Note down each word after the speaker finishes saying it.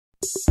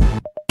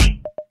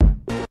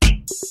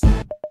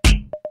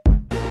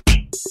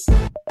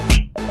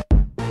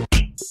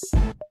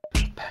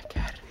Back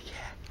at it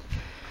again.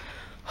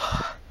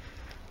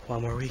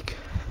 One more week.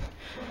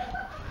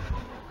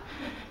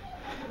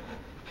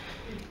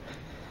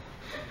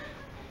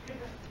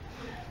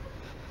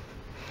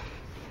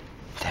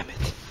 Damn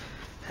it.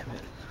 Damn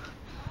it.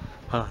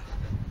 Hold on.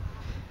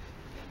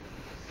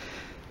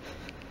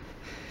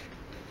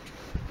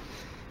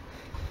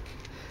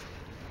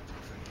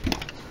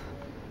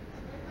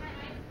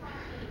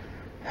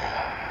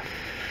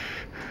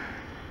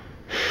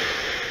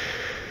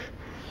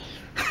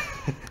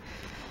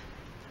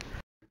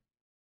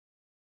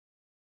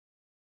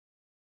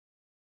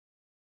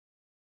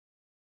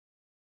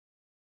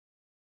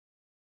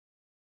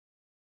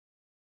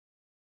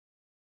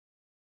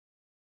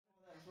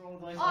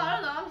 Oh, I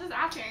don't know. I'm just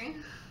asking.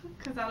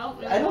 Because I don't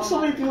really I know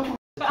so many people from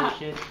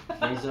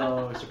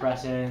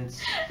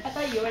Vasopressin. I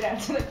thought you would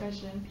answer the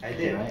question. I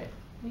did. Right?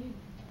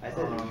 I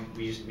said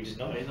we just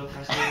know it.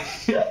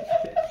 Vasopressin.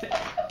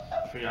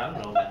 I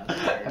don't know, man.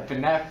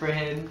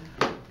 Epinephrine.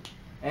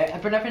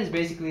 Epinephrine is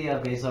basically a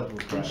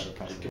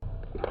vasopressin.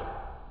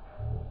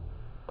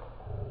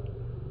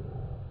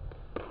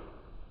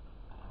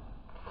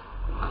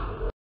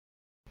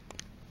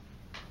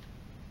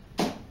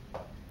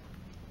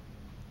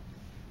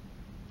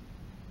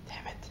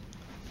 Damn it.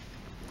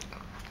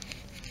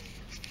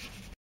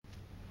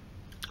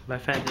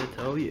 Left-handed,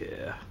 oh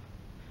yeah.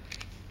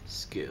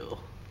 Skill.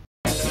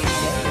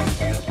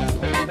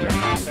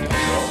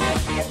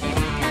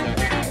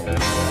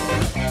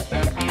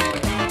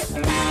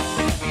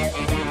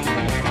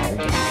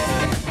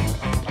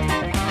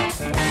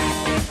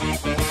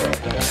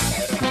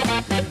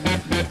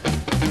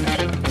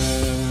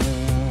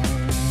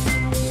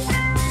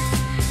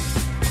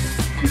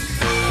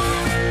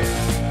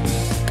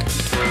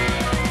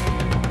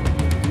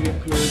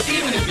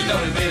 Even if you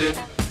don't admit it,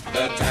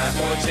 the time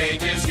for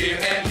change is here,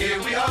 and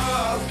here we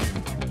are.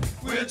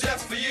 We're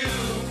just for you.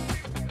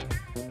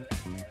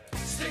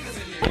 Singers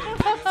in here.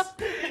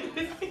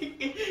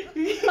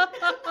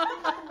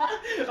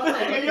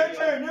 Okay,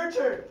 your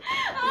turn.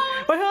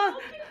 Wait, hold on.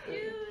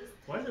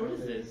 What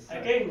is this?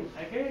 Again.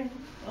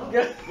 Oh.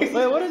 Wait,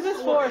 what is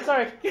this for?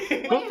 Sorry.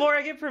 Before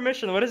I get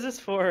permission, what is this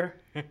for?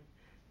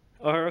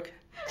 Or okay.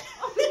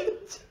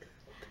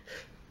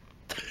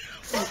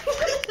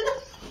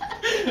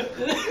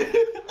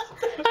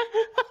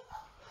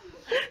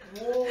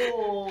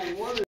 Whoa,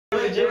 what is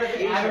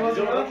I was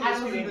in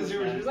the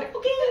zoo. She was like,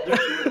 okay.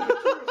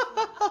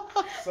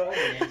 so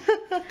weird.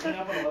 Hang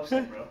up on the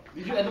website, bro.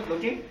 Did you end up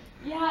looking?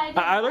 Yeah, I did.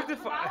 I looked for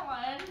that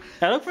one.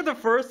 I looked for the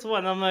first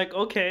one. I'm like,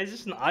 okay, it's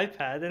just an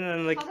iPad, and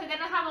then like, Okay, they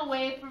didn't have a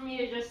way for me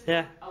to just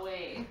yeah.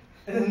 away.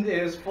 And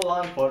it was full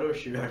on photo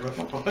shoot. I wrote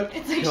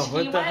It's like Yo, she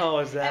what the went, hell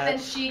was that? And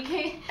then she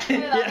came,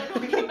 and then the other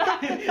one came back.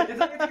 It's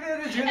like And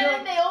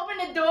then they opened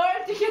the door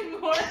to get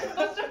more.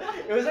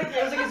 It was like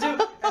a zoo,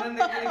 and then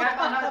the guy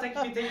found out it's like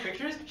you can take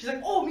pictures. She's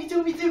like, oh, me too.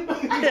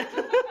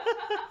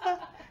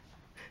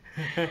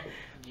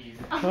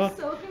 I'm Well,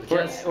 so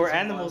confused. we're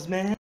animals,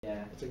 man.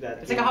 Yeah, It's like that.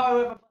 it's like how I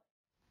whip.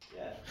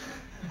 Yeah.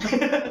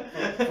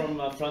 From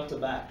front to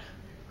back.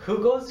 Who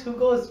goes?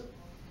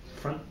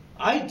 Front.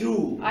 I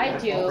do. I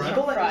do. You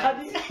go like, Front. how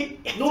do you?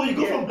 No, you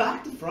go from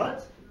back to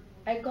front.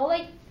 I go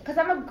like, cause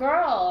I'm a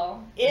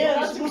girl. Ew,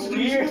 that's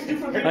weird.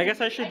 I guess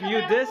I should view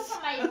this.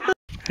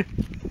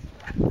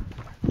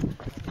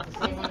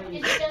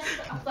 It's just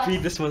a flex.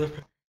 Feed this mother.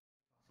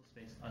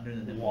 Space under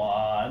the nipple.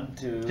 1,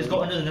 2. Just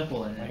go under the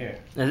nipple and Right here.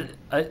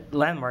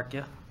 Landmark,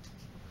 yeah.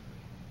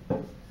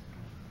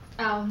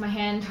 Ow, my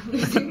hand.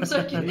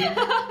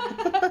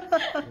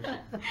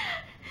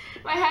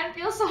 My hand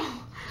feels so.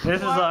 This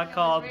is warm and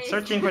called raised.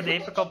 searching for the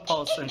apical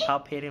pulse and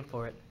palpating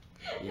for it.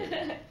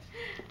 Yeah.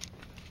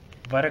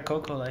 Butter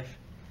cocoa life.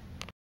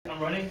 I'm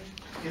running.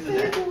 Here's the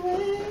deck.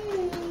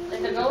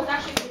 Like, the girl was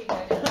actually pretty good.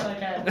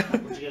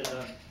 What'd you get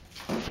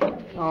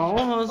done?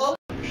 Almost.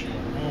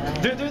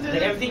 Do.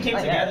 Like everything came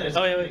together. It's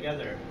Oh, yeah, coming wait.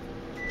 together.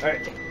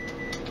 Alright.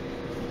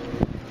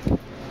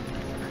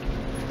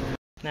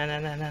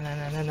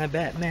 Na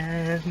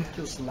Batman.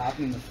 Just slap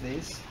me in the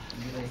face.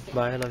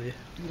 Bye, I love you.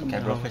 Can I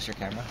go push your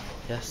camera?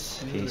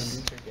 Yes.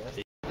 Peace.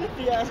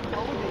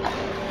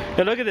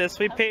 Hey, look at this.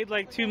 We paid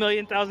like $2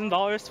 million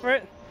for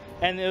it,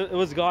 and it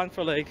was gone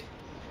for like,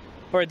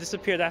 or it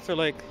disappeared after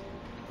like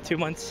 2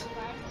 months.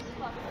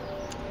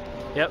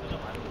 Yep.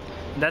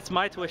 That's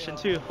my tuition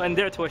too, and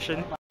their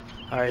tuition.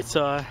 Alright,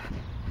 so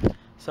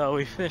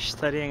we finished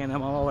studying and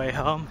I'm on my way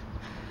home.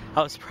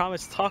 I was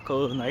promised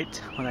taco night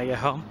when I get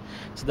home,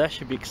 so that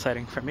should be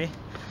exciting for me.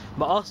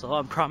 But also,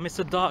 I'm promised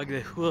a dog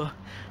that will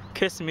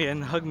kiss me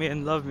and hug me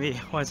and love me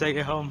once I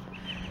get home.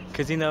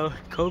 Cause you know,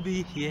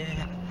 Kobe,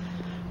 yeah.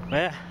 But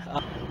yeah,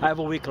 I have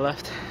a week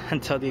left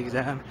until the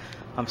exam.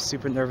 I'm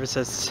super nervous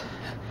as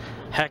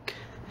heck,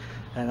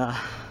 and I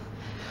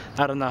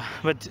don't know.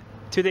 But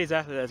 2 days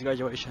after that is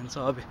graduation,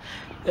 so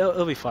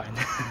it'll be fine.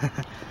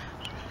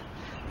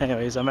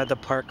 Anyways, I'm at the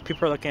park.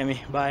 People are looking at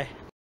me. Bye.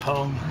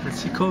 Home. Let's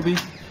see Kobe.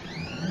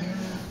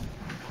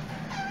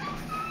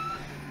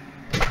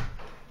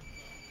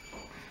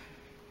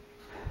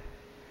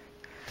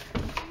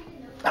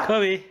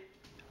 Kobe.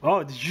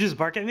 Oh, did you just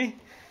bark at me?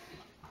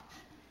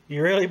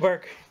 You really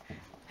bark.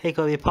 Hey,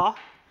 Kobe, paw?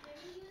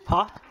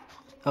 Paw?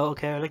 Oh,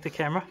 okay, I like the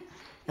camera.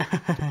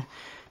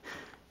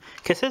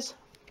 Kisses?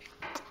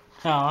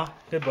 Aw,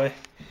 good boy.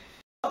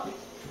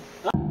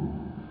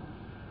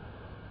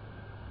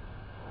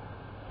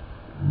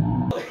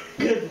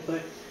 Good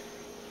boy.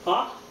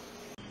 Paw?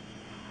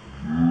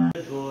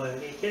 Good boy.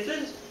 Okay,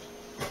 kisses?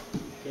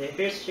 Okay,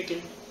 here's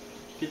chicken.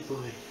 Good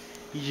boy.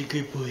 He's a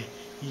good boy.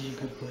 He's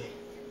a good boy.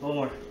 One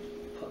more.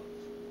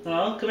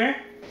 Oh, come here.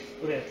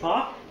 Okay,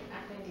 paw?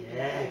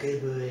 Yeah,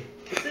 good boy.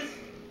 Kisses?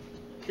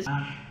 Kisses.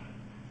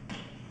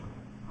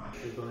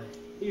 Good boy.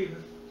 Here you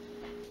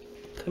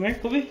go. Come here,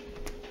 Kobe.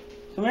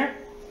 Come here.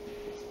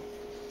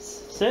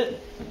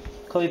 Sit.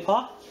 Kobe,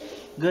 paw.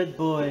 Good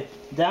boy.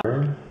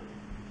 Down.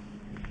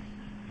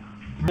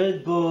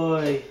 Good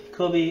boy.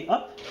 Kobe,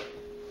 up.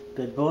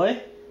 Good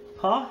boy.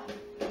 Paw.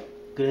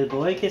 Good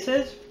boy.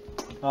 Kisses.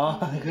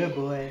 Oh, good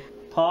boy.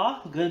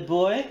 Paw. Good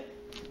boy.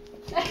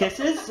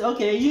 Kisses.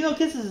 Okay, you know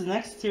kisses is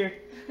next here.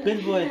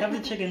 Good boy. Have the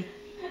chicken.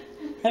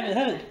 Have it.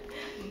 Have it.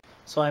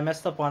 So I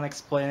messed up on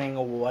explaining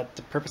what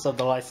the purpose of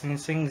the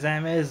licensing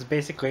exam is.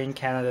 Basically, in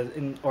Canada,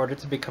 in order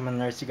to become a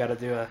nurse, you gotta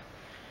do a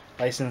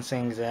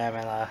licensing exam,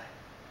 and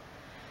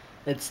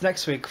it's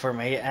next week for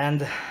me,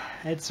 and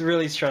it's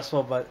really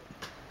stressful. But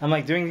I'm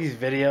like doing these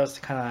videos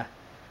to kind of,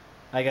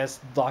 I guess,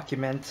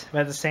 document.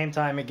 But at the same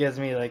time, it gives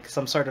me like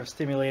some sort of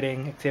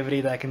stimulating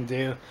activity that I can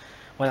do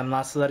when I'm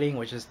not studying,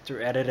 which is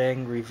through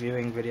editing,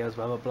 reviewing videos,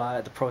 blah blah blah.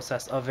 The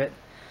process of it.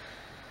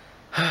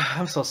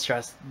 I'm so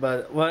stressed.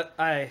 But what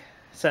I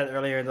said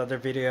earlier in the other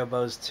video, but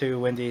it was too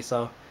windy,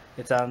 so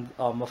it sounded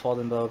all muffled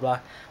and blah blah blah,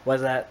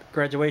 was that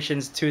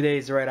graduation's 2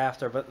 days right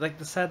after. But like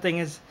the sad thing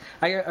is,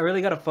 I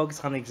really gotta focus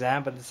on the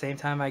exam, but at the same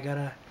time I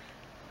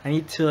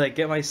need to like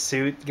get my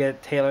suit, get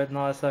it tailored and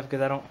all that stuff,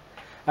 because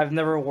I've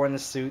never worn a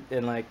suit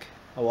in like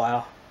a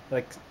while,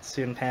 like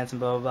suit and pants and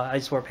blah blah blah. I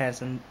just wore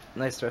pants and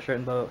nice dress shirt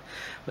and blah blah.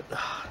 But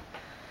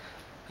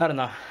I don't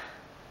know.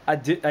 I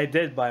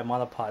did buy a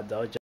monopod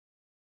though,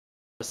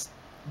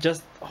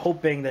 just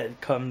hoping that it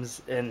comes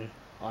in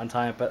on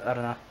time, but I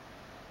don't know.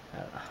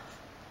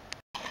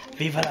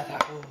 Viva la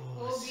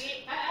tacos!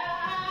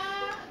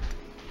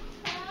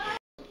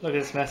 Look at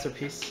this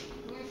masterpiece.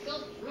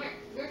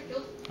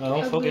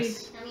 Oh,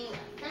 focus.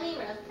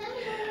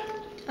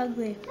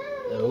 Ugly.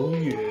 Oh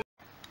yeah.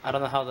 I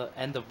don't know how to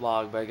end the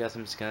vlog, but I guess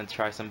I'm just gonna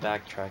try some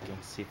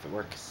backtracking, see if it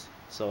works.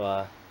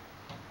 So,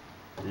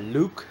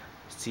 Luke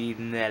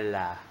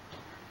Sinella.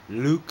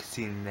 Luke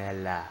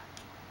Sinella.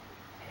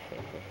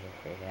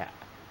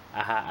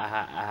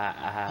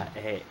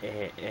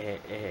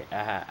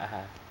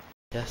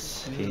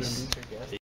 Yes, peace.